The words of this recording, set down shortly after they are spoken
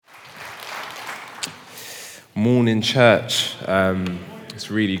Morning, church.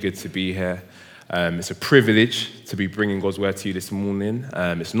 It's really good to be here. It's a privilege to be bringing God's word to you this morning.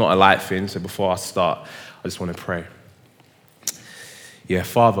 It's not a light thing, so before I start, I just want to pray. Yeah,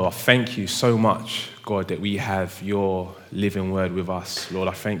 Father, I thank you so much, God, that we have your living word with us. Lord,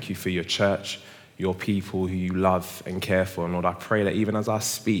 I thank you for your church, your people who you love and care for. And Lord, I pray that even as I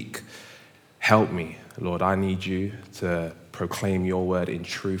speak, help me. Lord, I need you to proclaim your word in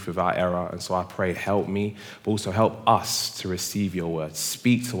truth without error. And so I pray, help me, but also help us to receive your word.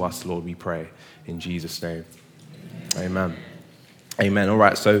 Speak to us, Lord, we pray. In Jesus' name. Amen. Amen. All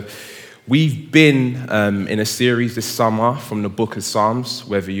right, so we've been in a series this summer from the book of Psalms,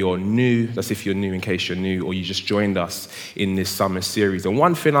 whether you're new, that's if you're new in case you're new, or you just joined us in this summer series. And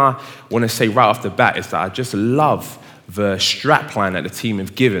one thing I want to say right off the bat is that I just love the strapline that the team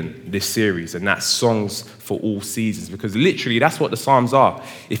have given this series, and that's Songs for All Seasons, because literally that's what the Psalms are.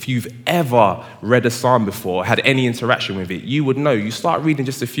 If you've ever read a Psalm before, had any interaction with it, you would know. You start reading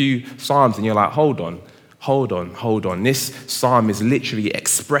just a few Psalms and you're like, hold on. This Psalm is literally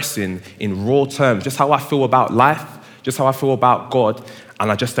expressing in raw terms just how I feel about life, just how I feel about God,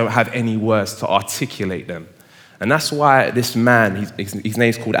 and I just don't have any words to articulate them. And that's why this man, his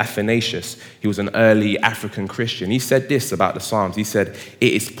name's called Athanasius, he was an early African Christian. He said this about the Psalms. He said,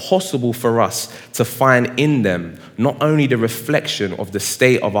 it is possible for us to find in them not only the reflection of the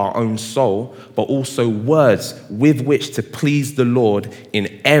state of our own soul, but also words with which to please the Lord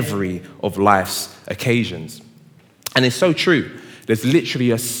in every of life's occasions. And it's so true. There's literally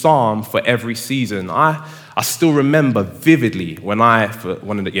a psalm for every season. I still remember vividly when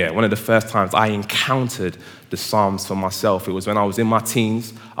one of the first times I encountered the Psalms for myself. It was when I was in my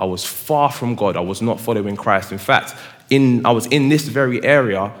teens. I was far from God. I was not following Christ. In fact, I was in this very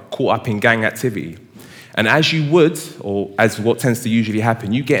area caught up in gang activity. And as you would, or as what tends to usually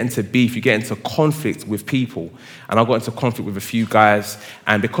happen, you get into beef, you get into conflict with people. And I got into conflict with a few guys.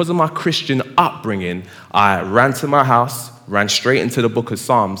 And because of my Christian upbringing, I ran to my house, ran straight into the book of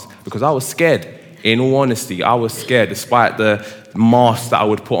Psalms because I was scared. In all honesty, I was scared despite the mask that I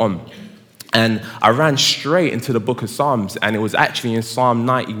would put on. And I ran straight into the book of Psalms, and it was actually in Psalm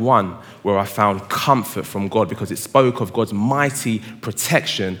 91 where I found comfort from God because it spoke of God's mighty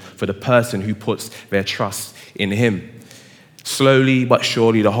protection for the person who puts their trust in him. Slowly but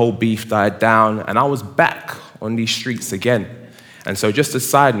surely, the whole beef died down, and I was back on these streets again. And so just a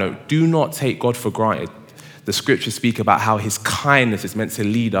side note, do not take God for granted. The scriptures speak about how his kindness is meant to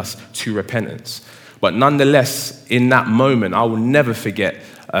lead us to repentance. But nonetheless, in that moment, I will never forget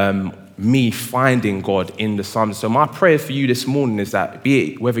me finding God in the Psalms. So my prayer for you this morning is that,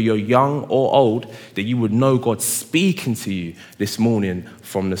 be it whether you're young or old, that you would know God speaking to you this morning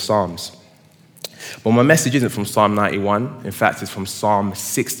from the Psalms. But my message isn't from Psalm 91. In fact, it's from Psalm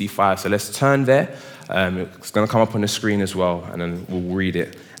 65. So let's turn there. It's going to come up on the screen as well, and then we'll read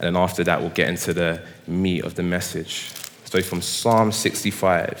it. And then after that, we'll get into the meat of the message. So from Psalm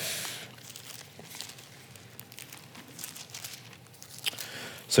 65.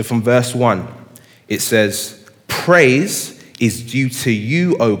 So from verse 1, it says, praise is due to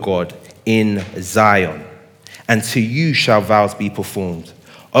you, O God, in Zion, and to you shall vows be performed.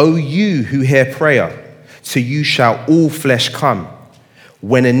 O you who hear prayer, to you shall all flesh come.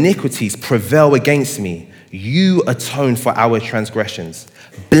 When iniquities prevail against me, you atone for our transgressions.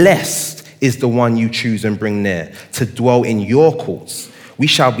 Blessed is the one you choose and bring near to dwell in your courts. We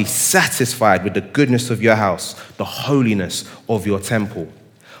shall be satisfied with the goodness of your house, the holiness of your temple.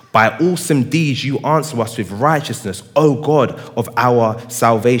 By awesome deeds you answer us with righteousness, O God of our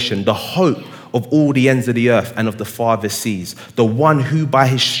salvation, the hope of all the ends of the earth and of the farthest seas, the one who by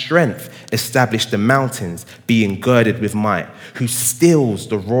his strength established the mountains, being girded with might, who stills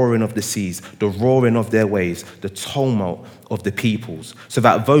the roaring of the seas, the roaring of their waves, the tumult of the peoples, so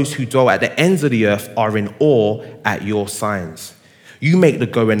that those who dwell at the ends of the earth are in awe at your signs. You make the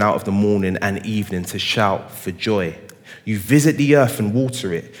going out of the morning and evening to shout for joy. You visit the earth and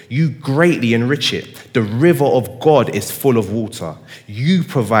water it. You greatly enrich it. The river of God is full of water. You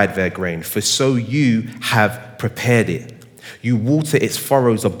provide their grain, for so you have prepared it. You water its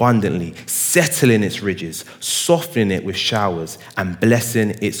furrows abundantly, settling its ridges, softening it with showers, and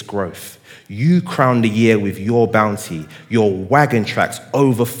blessing its growth. You crown the year with your bounty. Your wagon tracks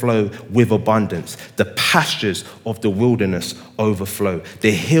overflow with abundance. The pastures of the wilderness overflow.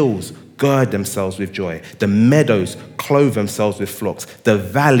 The hills gird themselves with joy. The meadows clothe themselves with flocks. The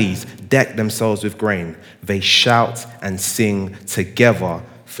valleys deck themselves with grain. They shout and sing together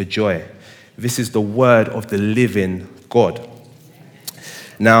for joy. This is the word of the living God.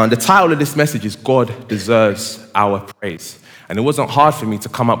 Now, the title of this message is God Deserves Our Praise. And it wasn't hard for me to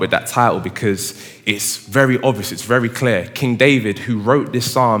come up with that title because it's very obvious, it's very clear. King David, who wrote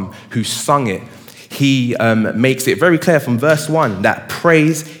this psalm, who sung it, he makes it very clear from verse 1 that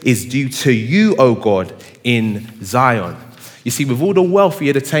praise is due to you, O God, in Zion. You see, with all the wealth he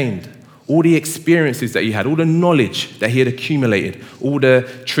had attained, all the experiences that he had, all the knowledge that he had accumulated, all the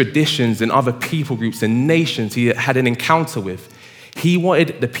traditions and other people groups and nations he had an encounter with, he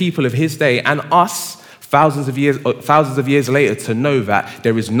wanted the people of his day and us, thousands of years later, to know that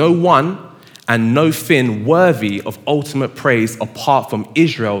there is no one and no thing worthy of ultimate praise apart from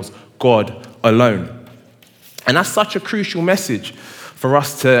Israel's God alone. And that's such a crucial message for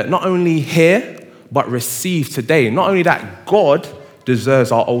us to not only hear, but receive today. Not only that God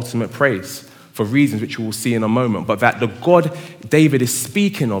deserves our ultimate praise for reasons which we will see in a moment, but that the God David is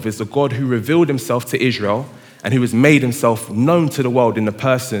speaking of is the God who revealed himself to Israel and who has made himself known to the world in the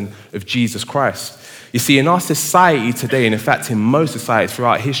person of Jesus Christ. You see, in our society today, and in fact in most societies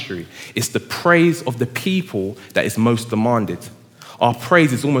throughout history, it's the praise of the people that is most demanded. Our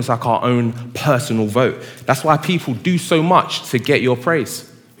praise is almost like our own personal vote. That's why people do so much to get your praise.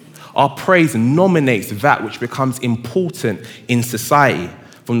 Our praise nominates that which becomes important in society,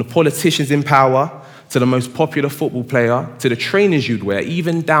 from the politicians in power to the most popular football player, to the trainers you'd wear,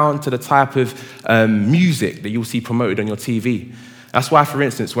 even down to the type of music that you'll see promoted on your TV. That's why, for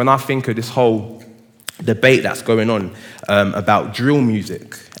instance, when I think of this whole debate that's going on about drill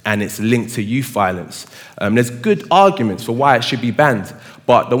music and it's linked to youth violence, there's good arguments for why it should be banned.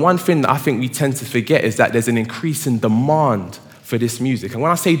 But the one thing that I think we tend to forget is that there's an increasing demand for this music. And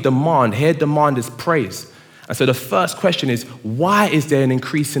when I say demand, here demand is praise. And so the first question is, why is there an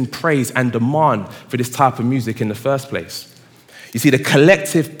increase in praise and demand for this type of music in the first place? You see, the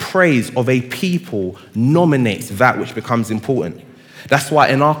collective praise of a people nominates that which becomes important. That's why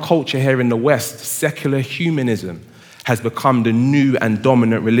in our culture here in the West, secular humanism has become the new and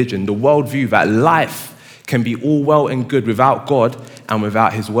dominant religion, the worldview that life can be all well and good without God and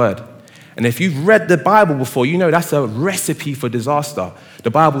without his word. And if you've read the Bible before, you know that's a recipe for disaster.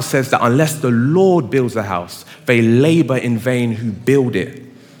 The Bible says that unless the Lord builds a house, they labor in vain who build it.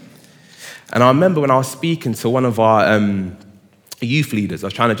 And I remember when I was speaking to one of our youth leaders, I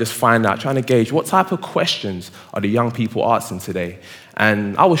was trying to just find out, trying to gauge what type of questions are the young people asking today.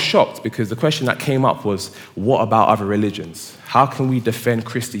 And I was shocked because the question that came up was, what about other religions? How can we defend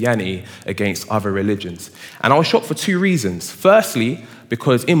Christianity against other religions? And I was shocked for two reasons. Firstly,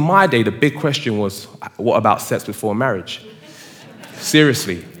 because in my day, the big question was, what about sex before marriage?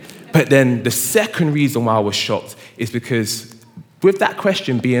 Seriously. But then the second reason why I was shocked is because with that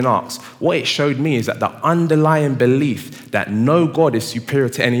question being asked, what it showed me is that the underlying belief that no God is superior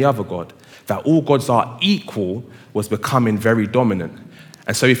to any other God, that all gods are equal, was becoming very dominant.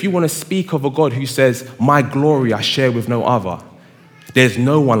 And so if you want to speak of a God who says, my glory I share with no other, there's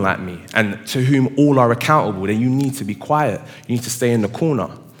no one like me, and to whom all are accountable, then you need to be quiet. You need to stay in the corner.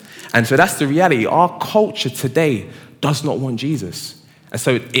 And so that's the reality. Our culture today does not want Jesus. And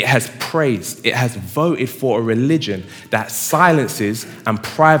so it has praised, it has voted for a religion that silences and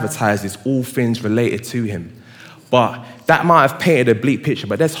privatizes all things related to him. But that might have painted a bleak picture,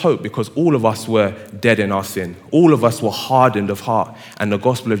 but there's hope because all of us were dead in our sin. All of us were hardened of heart, and the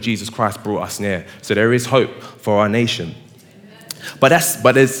gospel of Jesus Christ brought us near. So there is hope for our nation. But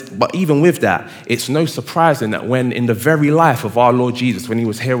even with that, it's no surprising that when in the very life of our Lord Jesus, when he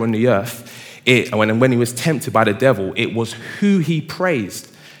was here on the earth, when he was tempted by the devil, it was who he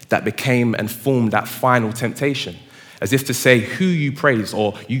praised that became and formed that final temptation. As if to say who you praise,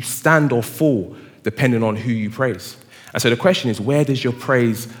 or you stand or fall depending on who you praise. And so the question is, where does your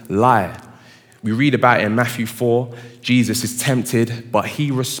praise lie? We read about it in Matthew 4. Jesus is tempted, but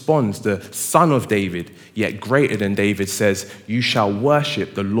he responds, the son of David, yet greater than David, says, you shall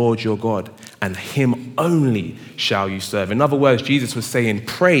worship the Lord your God, and him only shall you serve. In other words, Jesus was saying,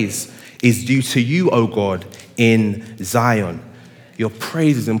 praise is due to you, O God, in Zion. Your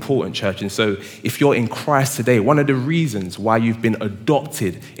praise is important, church. And so if you're in Christ today, one of the reasons why you've been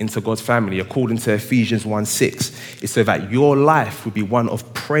adopted into God's family, according to Ephesians 1:6, is so that your life would be one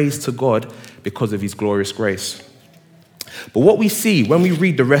of praise to God because of his glorious grace. But what we see when we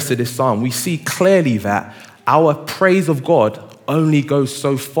read the rest of this psalm, we see clearly that our praise of God only goes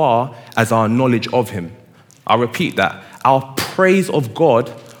so far as our knowledge of him. I'll repeat that. Our praise of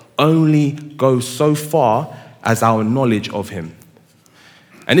God only goes so far as our knowledge of him.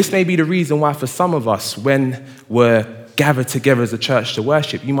 And this may be the reason why for some of us, when we're gathered together as a church to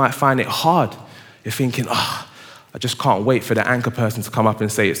worship, you might find it hard. You're thinking, I just can't wait for the anchor person to come up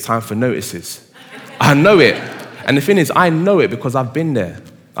and say it's time for notices. I know it. And the thing is, I know it because I've been there.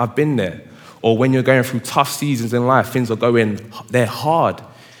 Or when you're going through tough seasons in life, they're hard,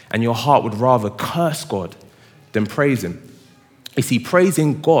 and your heart would rather curse God than praise him. You see,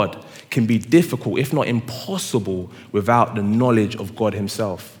 praising God can be difficult, if not impossible, without the knowledge of God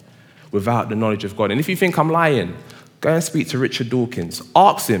himself. Without the knowledge of God. And if you think I'm lying, go and speak to Richard Dawkins.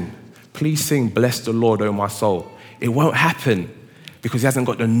 Ask him, please sing "Bless the Lord, O my soul." It won't happen because he hasn't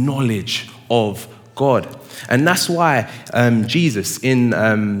got the knowledge of God. And that's why Jesus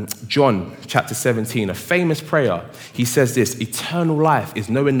in John chapter 17, a famous prayer, he says this: eternal life is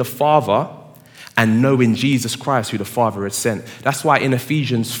knowing the Father and knowing Jesus Christ, who the Father had sent. That's why in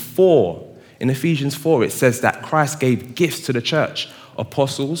Ephesians 4, it says that Christ gave gifts to the church: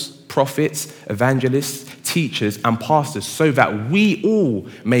 apostles, prophets, evangelists, teachers, and pastors, so that we all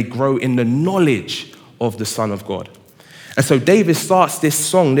may grow in the knowledge of the Son of God. And so David starts this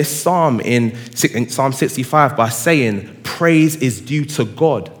psalm in Psalm 65 by saying, praise is due to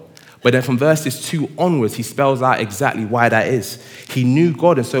God. But then from verses 2 onwards, he spells out exactly why that is. He knew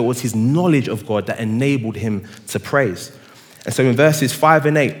God, and so it was his knowledge of God that enabled him to praise. And so in verses 5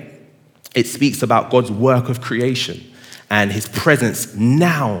 and 8, it speaks about God's work of creation and his presence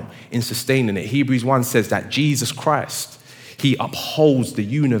now in sustaining it. Hebrews 1 says that Jesus Christ, he upholds the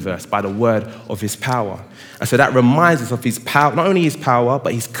universe by the word of his power. And so that reminds us of his power, not only his power,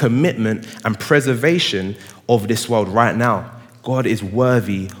 but his commitment and preservation of this world right now. God is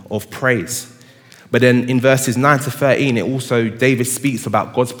worthy of praise. But then in verses 9 to 13, David speaks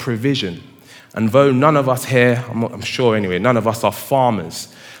about God's provision. And though none of us here, I'm sure anyway, none of us are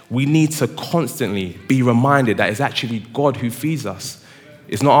farmers, we need to constantly be reminded that it's actually God who feeds us.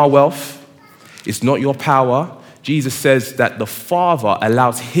 It's not our wealth. It's not your power. Jesus says that the Father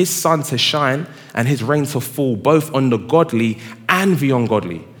allows his sun to shine and his rain to fall both on the godly and the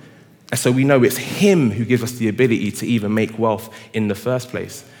ungodly. And so we know it's him who gives us the ability to even make wealth in the first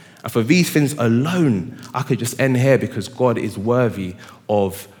place. And for these things alone, I could just end here because God is worthy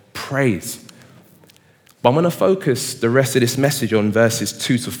of praise. But I'm going to focus the rest of this message on verses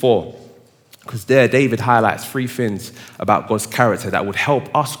 2 to 4. Because there, David highlights 3 things about God's character that would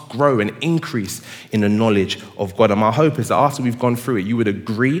help us grow and increase in the knowledge of God. And my hope is that after we've gone through it, you would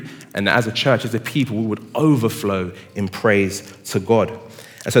agree, and that as a church, as a people, we would overflow in praise to God.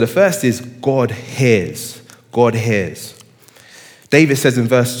 And so the first is God hears. God hears. David says in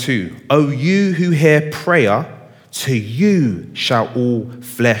verse 2, "O you who hear prayer, to you shall all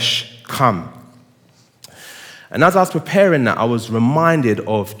flesh come." And as I was preparing that, I was reminded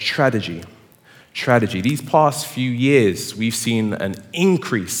of tragedy. These past few years, we've seen an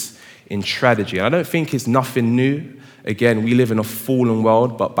increase in tragedy. And I don't think it's nothing new. Again, we live in a fallen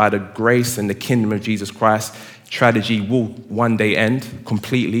world, but by the grace and the kingdom of Jesus Christ, tragedy will one day end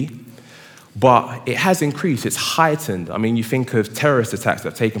completely. But it has increased, it's heightened. I mean, you think of terrorist attacks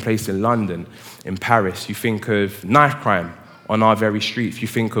that have taken place in London, in Paris. You think of knife crime on our very streets. You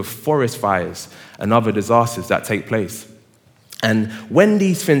think of forest fires and other disasters that take place. And when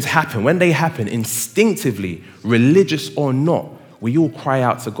these things happen, when they happen instinctively, religious or not, we all cry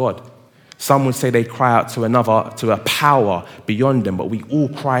out to God. Some would say they cry out to a power beyond them, but we all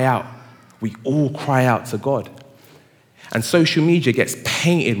cry out. We all cry out to God. And social media gets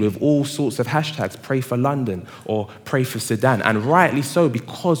painted with all sorts of hashtags, pray for London or pray for Sudan, and rightly so,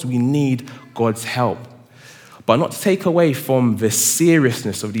 because we need God's help. But not to take away from the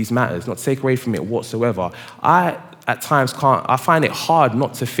seriousness of these matters, not to take away from it whatsoever, I find it hard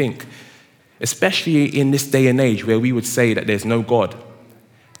not to think, especially in this day and age where we would say that there's no God.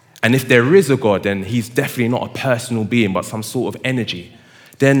 And if there is a God, then he's definitely not a personal being, but some sort of energy.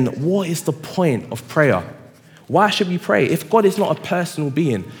 Then what is the point of prayer? Why should we pray? If God is not a personal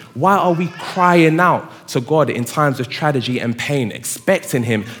being, why are we crying out to God in times of tragedy and pain, expecting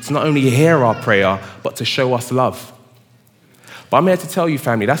him to not only hear our prayer, but to show us love? But I'm here to tell you,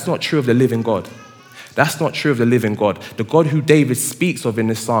 family, that's not true of the living God. That's not true of the living God. The God who David speaks of in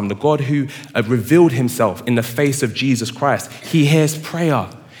this psalm, the God who revealed himself in the face of Jesus Christ, he hears prayer.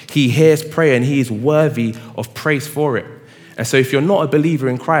 He hears prayer, and he is worthy of praise for it. And so if you're not a believer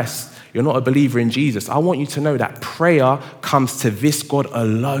in Christ, you're not a believer in Jesus, I want you to know that prayer comes to this God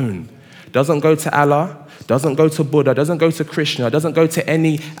alone. Doesn't go to Allah, doesn't go to Buddha, doesn't go to Krishna, doesn't go to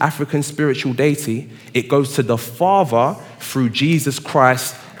any African spiritual deity. It goes to the Father through Jesus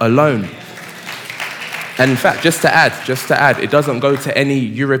Christ alone. And in fact, just to add, it doesn't go to any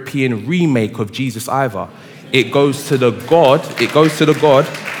European remake of Jesus either. It goes to the God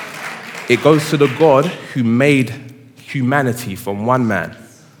who made humanity from one man.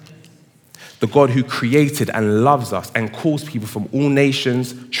 The God who created and loves us and calls people from all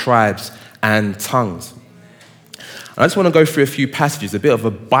nations, tribes, and tongues. And I just want to go through a few passages, a bit of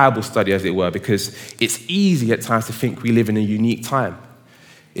a Bible study, as it were, because it's easy at times to think we live in a unique time.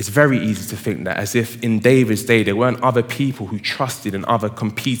 It's very easy to think that, as if in David's day there weren't other people who trusted in other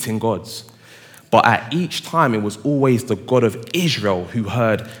competing gods. But at each time, it was always the God of Israel who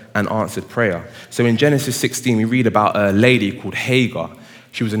heard and answered prayer. So in Genesis 16, we read about a lady called Hagar.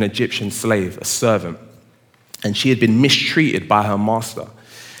 She was an Egyptian slave, a servant. And she had been mistreated by her master.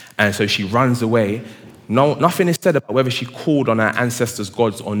 And so she runs away. Nothing is said about whether she called on her ancestors'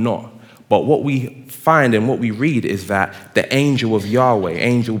 gods or not. But what we find and what we read is that the angel of Yahweh,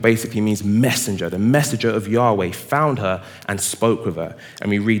 angel basically means messenger, the messenger of Yahweh found her and spoke with her. And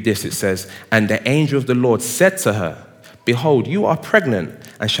we read this, it says, "And the angel of the Lord said to her, 'Behold, you are pregnant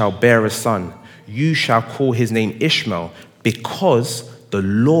and shall bear a son. You shall call his name Ishmael, because the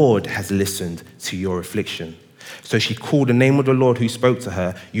Lord has listened to your affliction.' So she called the name of the Lord who spoke to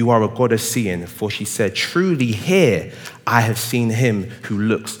her, 'You are a God of seeing.' For she said, 'Truly here I have seen him who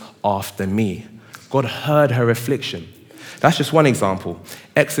looks after me.'" God heard her affliction. That's just one example.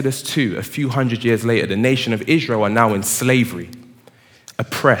 Exodus 2, a few hundred years later, the nation of Israel are now in slavery,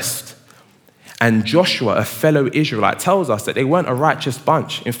 oppressed. And Joshua, a fellow Israelite, tells us that they weren't a righteous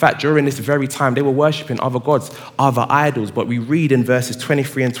bunch. In fact, during this very time, they were worshiping other gods, other idols. But we read in verses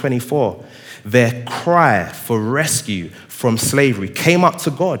 23 and 24, their cry for rescue from slavery came up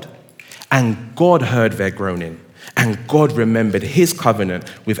to God, and God heard their groaning. And God remembered his covenant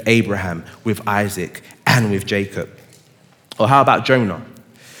with Abraham, with Isaac, and with Jacob. Or how about Jonah?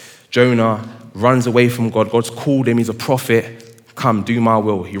 Jonah runs away from God. God's called him. He's a prophet. Come, do my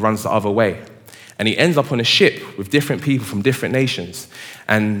will. He runs the other way. And he ends up on a ship with different people from different nations.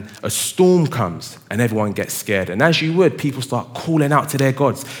 And a storm comes, and everyone gets scared. And as you would, people start calling out to their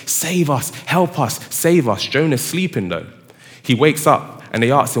gods, "Save us, help us, save us." Jonah's sleeping, though. He wakes up, and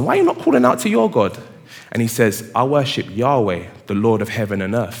they ask him, "Why are you not calling out to your God?" And he says, "I worship Yahweh, the Lord of heaven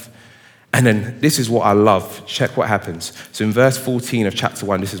and earth." And then this is what I love. Check what happens. So in verse 14 of chapter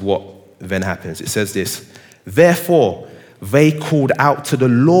 1, this is what then happens. It says this, "Therefore they called out to the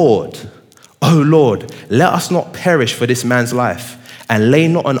Lord, 'O Lord, let us not perish for this man's life, and lay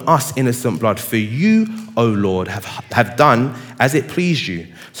not on us innocent blood. For you, O Lord, have done as it pleased you.'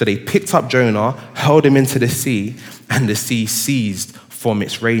 So they picked up Jonah, hurled him into the sea, and the sea ceased from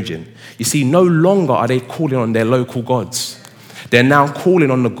its raging." You see, no longer are they calling on their local gods. They're now calling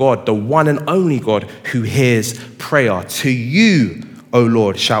on the God, the one and only God who hears prayer. "To you, O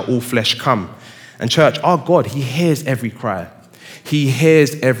Lord, shall all flesh come." And church, our God, he hears every cry. He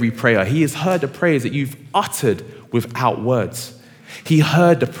hears every prayer. He has heard the prayers that you've uttered without words. He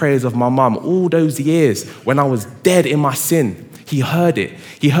heard the prayers of my mum all those years when I was dead in my sin. He heard it.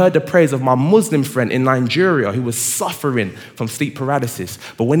 He heard the prayers of my Muslim friend in Nigeria who was suffering from sleep paralysis.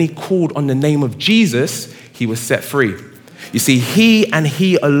 But when he called on the name of Jesus, he was set free. You see, he and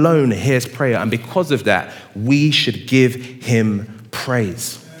he alone hears prayer. And because of that, we should give him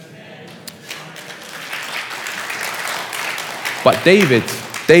praise. But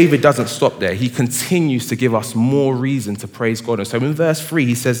David doesn't stop there. He continues to give us more reason to praise God. And so in verse 3,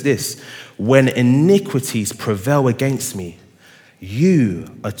 he says this, "When iniquities prevail against me, you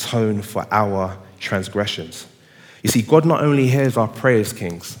atone for our transgressions." You see, God not only hears our prayers,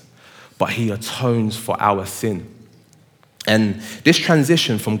 kings, but he atones for our sin. And this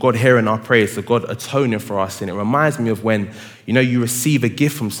transition from God hearing our prayers to God atoning for our sin, it reminds me of when, you receive a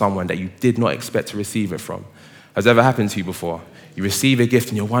gift from someone that you did not expect to receive it from. Has that ever happened to you before? You receive a gift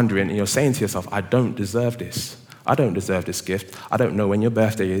and you're wondering, and you're saying to yourself, "I don't deserve this. I don't deserve this gift. I don't know when your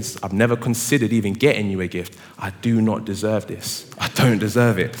birthday is. I've never considered even getting you a gift. I do not deserve this. I don't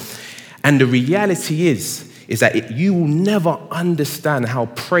deserve it." And the reality is that you will never understand how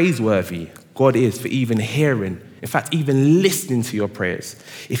praiseworthy God is for even hearing, in fact, even listening to your prayers,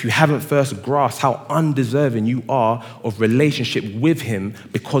 if you haven't first grasped how undeserving you are of relationship with him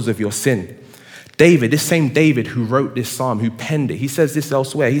because of your sin. David, this same David who wrote this psalm, who penned it, he says this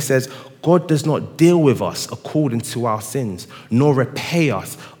elsewhere. He says, "God does not deal with us according to our sins, nor repay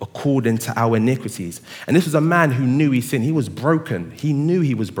us according to our iniquities." And this was a man who knew he sinned. He was broken. He knew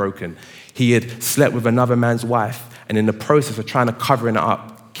he was broken. He had slept with another man's wife, and in the process of trying to cover it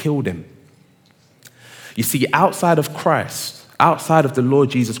up, killed him. You see, outside of Christ, outside of the Lord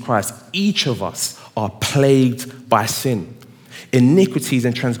Jesus Christ, each of us are plagued by sin. Iniquities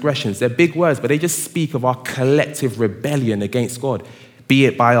and transgressions, they're big words, but they just speak of our collective rebellion against God, be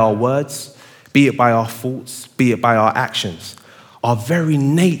it by our words, be it by our thoughts, be it by our actions. Our very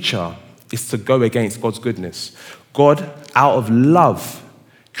nature is to go against God's goodness. God, out of love,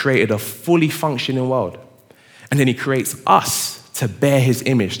 created a fully functioning world. And then he creates us to bear his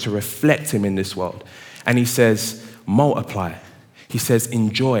image, to reflect him in this world. And he says, multiply. He says,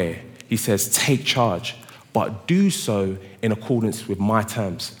 enjoy. He says, take charge, but do so in accordance with my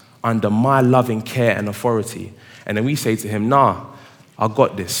terms, under my loving care and authority. And then we say to him, nah, I've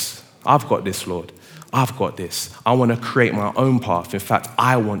got this, Lord. I've got this. I want to create my own path. In fact,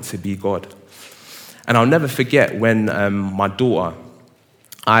 I want to be God. And I'll never forget when my daughter,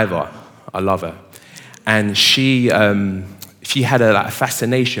 Iva, I love her, and she had a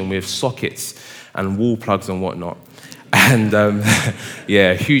fascination with sockets and wall plugs and whatnot. And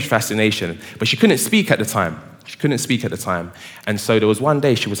yeah, huge fascination. But she couldn't speak at the time. And so there was one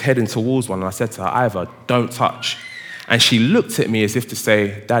day she was heading towards one, and I said to her, Iva, don't touch. And she looked at me as if to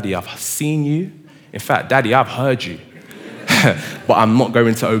say, Daddy, I've seen you. In fact, Daddy, I've heard you. But I'm not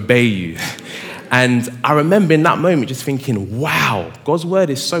going to obey you. And I remember in that moment just thinking, wow, God's word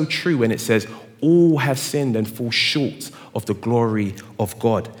is so true when it says, all have sinned and fall short of the glory of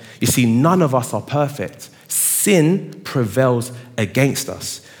God. You see, none of us are perfect. Sin prevails against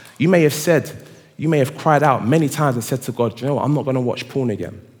us. You may have cried out many times and said to God, you know what, I'm not going to watch porn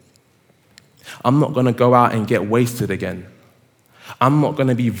again. I'm not going to go out and get wasted again. I'm not going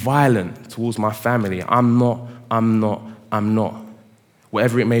to be violent towards my family. I'm not.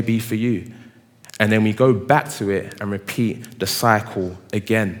 Whatever it may be for you. And then we go back to it and repeat the cycle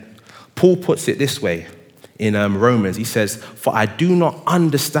again. Paul puts it this way in Romans. He says, for I do not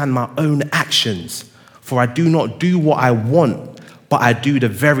understand my own actions, for I do not do what I want, but I do the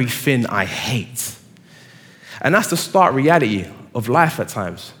very thing I hate. And that's the stark reality of life at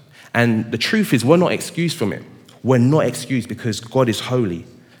times. And the truth is, we're not excused from it. We're not excused because God is holy.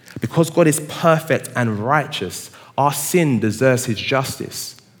 Because God is perfect and righteous, our sin deserves his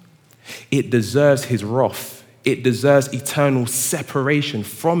justice. It deserves his wrath. It deserves eternal separation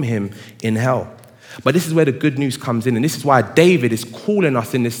from him in hell. But this is where the good news comes in. And this is why David is calling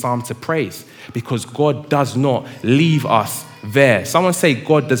us in this psalm to praise. Because God does not leave us there. Someone say,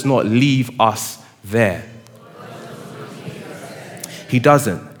 God does not leave us there. He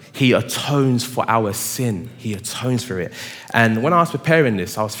doesn't. He atones for our sin. He atones for it. And when I was preparing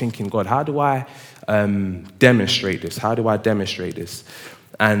this, I was thinking, God, how do I demonstrate this? How do I demonstrate this?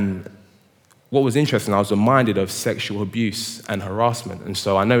 And what was interesting, I was reminded of sexual abuse and harassment. And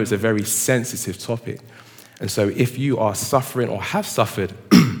so I know it's a very sensitive topic. And so if you are suffering or have suffered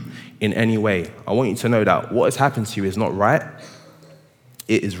in any way, I want you to know that what has happened to you is not right.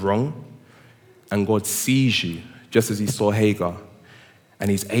 It is wrong. And God sees you just as he saw Hagar. And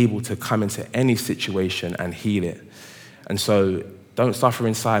he's able to come into any situation and heal it. And so don't suffer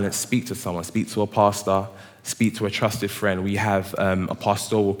in silence. Speak to someone. Speak to a pastor. Speak to a trusted friend. We have a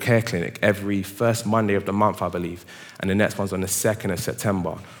pastoral care clinic every first Monday of the month, I believe. And the next one's on the 2nd of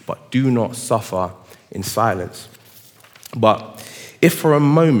September. But do not suffer in silence. But if for a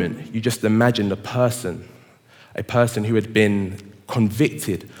moment you just imagine a person who had been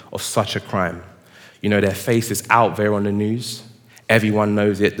convicted of such a crime, you know, their face is out there on the news. Everyone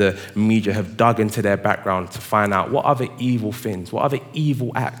knows it. The media have dug into their background to find out what other evil things, what other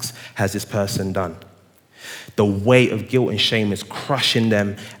evil acts has this person done. The weight of guilt and shame is crushing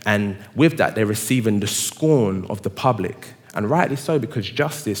them, and with that, they're receiving the scorn of the public, and rightly so, because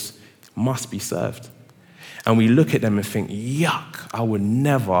justice must be served. And we look at them and think, yuck, I would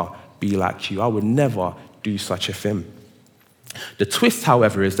never be like you. I would never do such a thing. The twist,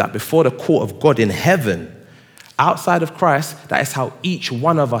 however, is that before the court of God in heaven, outside of Christ, that is how each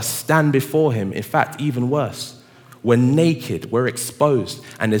one of us stand before him. In fact, even worse. We're naked, we're exposed,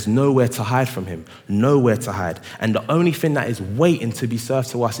 and there's nowhere to hide from him. Nowhere to hide. And the only thing that is waiting to be served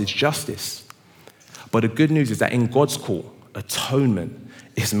to us is justice. But the good news is that in God's court, atonement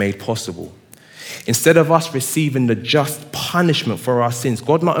is made possible. Instead of us receiving the just punishment for our sins,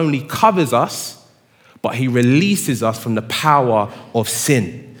 God not only covers us, but he releases us from the power of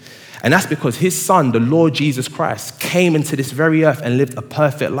sin. And that's because his son, the Lord Jesus Christ, came into this very earth and lived a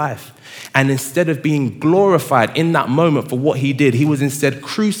perfect life. And instead of being glorified in that moment for what he did, he was instead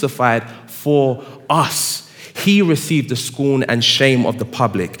crucified for us. He received the scorn and shame of the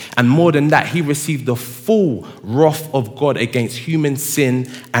public. And more than that, he received the full wrath of God against human sin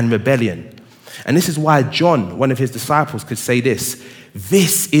and rebellion. And this is why John, one of his disciples, could say this: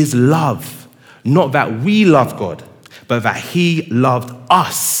 this is love, not that we love God, but that he loved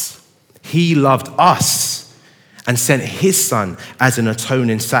us. He loved us and sent his son as an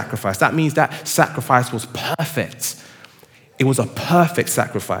atoning sacrifice. That means that sacrifice was perfect. It was a perfect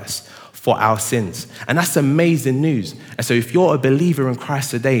sacrifice for our sins. And that's amazing news. And so if you're a believer in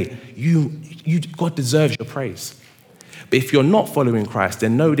Christ today, God deserves your praise. But if you're not following Christ,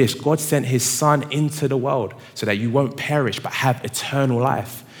 then know this: God sent his son into the world so that you won't perish but have eternal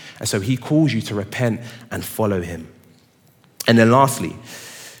life. And so he calls you to repent and follow him. And then lastly,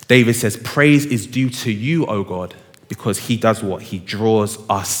 David says, praise is due to you, O God, because he does what? He draws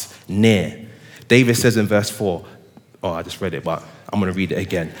us near. David says in verse 4, I just read it, but I'm going to read it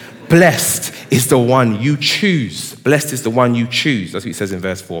again. Blessed is the one you choose. Blessed is the one you choose. That's what he says in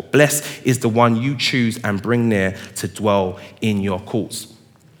verse 4. Blessed is the one you choose and bring near to dwell in your courts.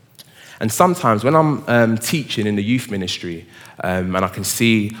 And sometimes when I'm teaching in the youth ministry, and I can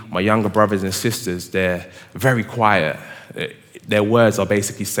see my younger brothers and sisters, they're very quiet. Their words are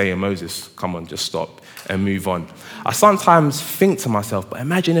basically saying, Moses, come on, just stop and move on. I sometimes think to myself, but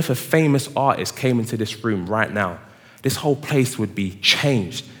imagine if a famous artist came into this room right now. This whole place would be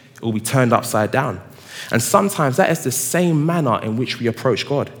changed. It will be turned upside down. And sometimes that is the same manner in which we approach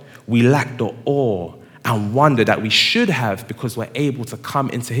God. We lack the awe and wonder that we should have because we're able to come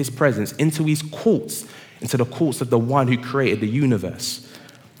into his presence, into his courts, into the courts of the one who created the universe.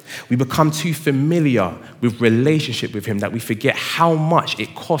 We become too familiar with relationship with him that we forget how much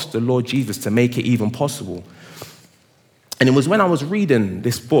it cost the Lord Jesus to make it even possible. And it was when I was reading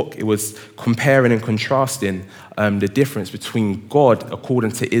this book, it was comparing and contrasting the difference between God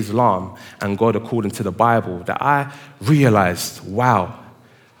according to Islam and God according to the Bible, that I realized, wow,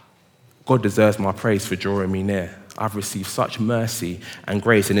 God deserves my praise for drawing me near. I've received such mercy and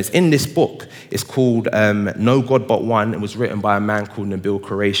grace. And it's in this book. It's called No God But One. It was written by a man called Nabil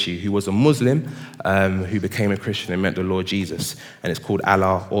Qureshi, who was a Muslim who became a Christian and met the Lord Jesus. And it's called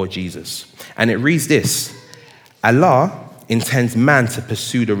Allah or Jesus. And it reads this: Allah intends man to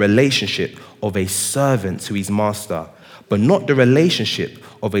pursue the relationship of a servant to his master, but not the relationship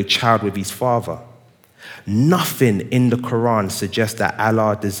of a child with his father. Nothing in the Quran suggests that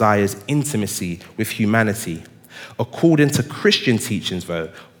Allah desires intimacy with humanity. According to Christian teachings, though,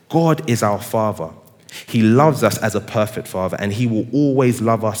 God is our Father. He loves us as a perfect Father, and he will always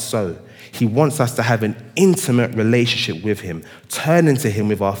love us so. He wants us to have an intimate relationship with him, turning to him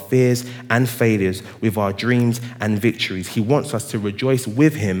with our fears and failures, with our dreams and victories. He wants us to rejoice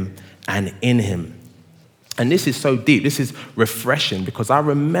with him and in him. And this is so deep, this is refreshing, because I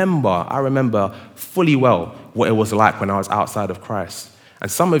remember fully well what it was like when I was outside of Christ. And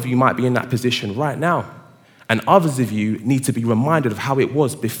some of you might be in that position right now. And others of you need to be reminded of how it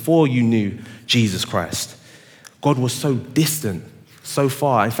was before you knew Jesus Christ. God was so distant, so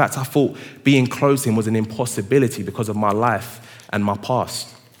far. In fact, I thought being close to him was an impossibility because of my life and my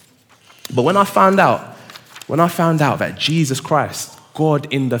past. But when I found out that Jesus Christ, God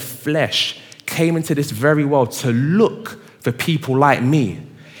in the flesh, came into this very world to look for people like me.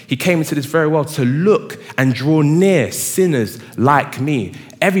 He came into this very world to look and draw near sinners like me.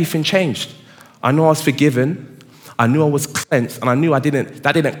 Everything changed. I knew I was forgiven. I knew I was cleansed, and I knew that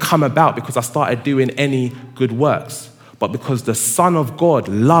didn't come about because I started doing any good works, but because the Son of God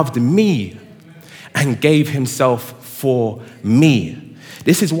loved me and gave himself for me.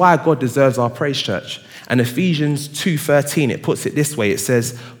 This is why God deserves our praise, church. And Ephesians 2:13, it puts it this way. It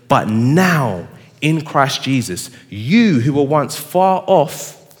says, but now in Christ Jesus, you who were once far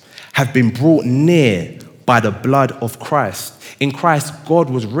off have been brought near by the blood of Christ. In Christ, God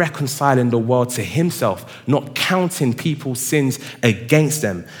was reconciling the world to himself, not counting people's sins against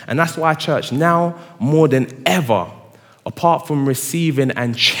them. And that's why, church, now more than ever, apart from receiving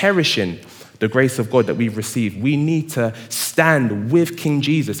and cherishing the grace of God that we've received, we need to stand with King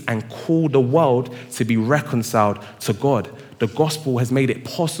Jesus and call the world to be reconciled to God. The gospel has made it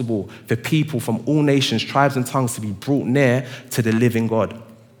possible for people from all nations, tribes, and tongues to be brought near to the living God.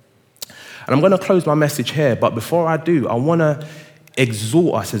 And I'm going to close my message here, but before I do, I want to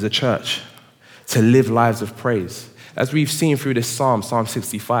exhort us as a church to live lives of praise. As we've seen through this Psalm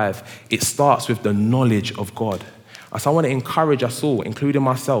 65, it starts with the knowledge of God. So I want to encourage us all, including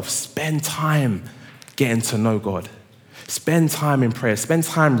myself, spend time getting to know God. Spend time in prayer. Spend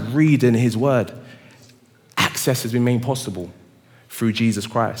time reading his word. Access has been made possible through Jesus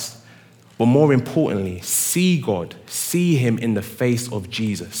Christ. But more importantly, see God. See him in the face of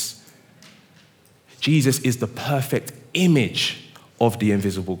Jesus. Jesus is the perfect image of the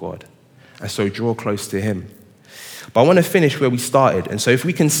invisible God. And so draw close to him. But I want to finish where we started. And so if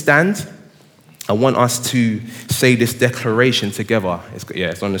we can stand, I want us to say this declaration together.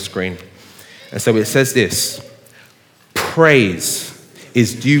 It's on the screen. And so it says this: praise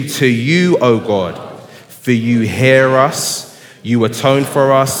is due to you, O God, for you hear us, you atone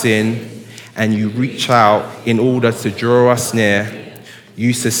for our sin, and you reach out in order to draw us near.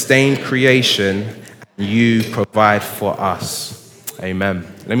 You sustain creation, and you provide for us. Amen.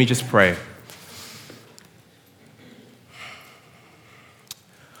 Let me just pray.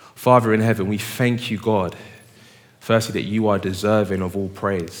 Father in heaven, we thank you, God, Firstly, that you are deserving of all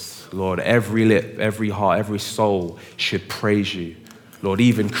praise. Lord, every lip, every heart, every soul should praise you. Lord,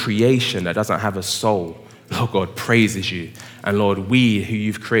 even creation that doesn't have a soul, Lord God, praises you. And Lord, we who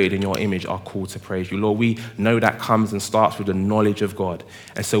you've created in your image are called to praise you. Lord, we know that comes and starts with the knowledge of God.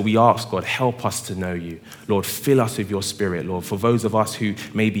 And so we ask, God, help us to know you. Lord, fill us with your spirit, Lord. For those of us who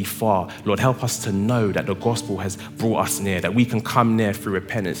may be far, Lord, help us to know that the gospel has brought us near, that we can come near through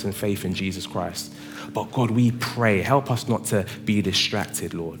repentance and faith in Jesus Christ. But God, we pray, help us not to be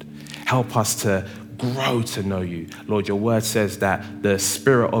distracted, Lord. Help us to grow to know you. Lord, your word says that the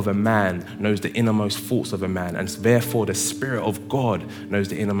spirit of a man knows the innermost thoughts of a man, and therefore the spirit of God knows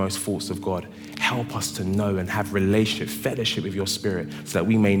the innermost thoughts of God. Help us to know and have relationship, fellowship with your spirit, so that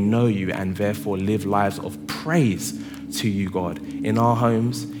we may know you and therefore live lives of praise to you, God, in our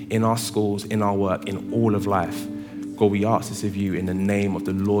homes, in our schools, in our work, in all of life. God, we ask this of you in the name of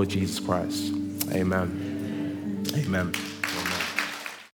the Lord Jesus Christ. Amen. Amen.